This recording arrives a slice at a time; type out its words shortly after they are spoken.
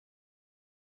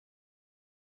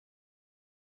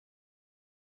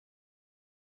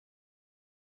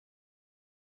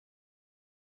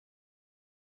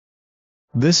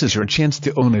This is your chance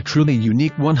to own a truly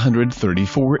unique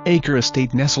 134-acre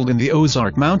estate nestled in the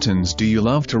Ozark Mountains. Do you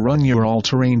love to run your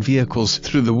all-terrain vehicles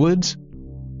through the woods?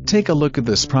 Take a look at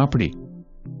this property.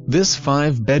 This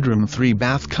 5-bedroom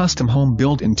 3-bath custom home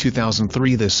built in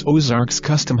 2003. This Ozarks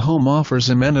custom home offers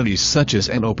amenities such as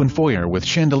an open foyer with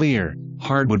chandelier,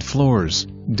 hardwood floors,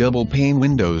 double-pane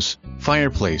windows,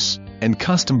 fireplace, and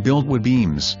custom-built wood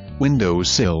beams, window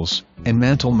sills, and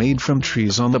mantel made from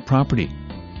trees on the property.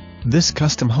 This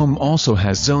custom home also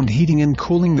has zoned heating and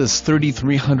cooling. This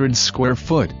 3,300 square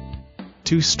foot,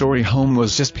 2-story home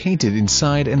was just painted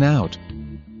inside and out.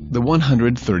 The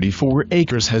 134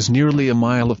 acres has nearly a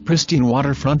mile of pristine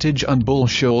water frontage on Bull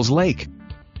Shoals Lake.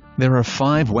 There are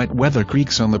 5 wet weather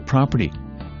creeks on the property.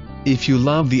 If you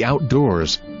love the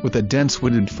outdoors, with a dense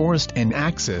wooded forest and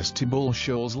access to Bull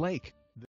Shoals Lake,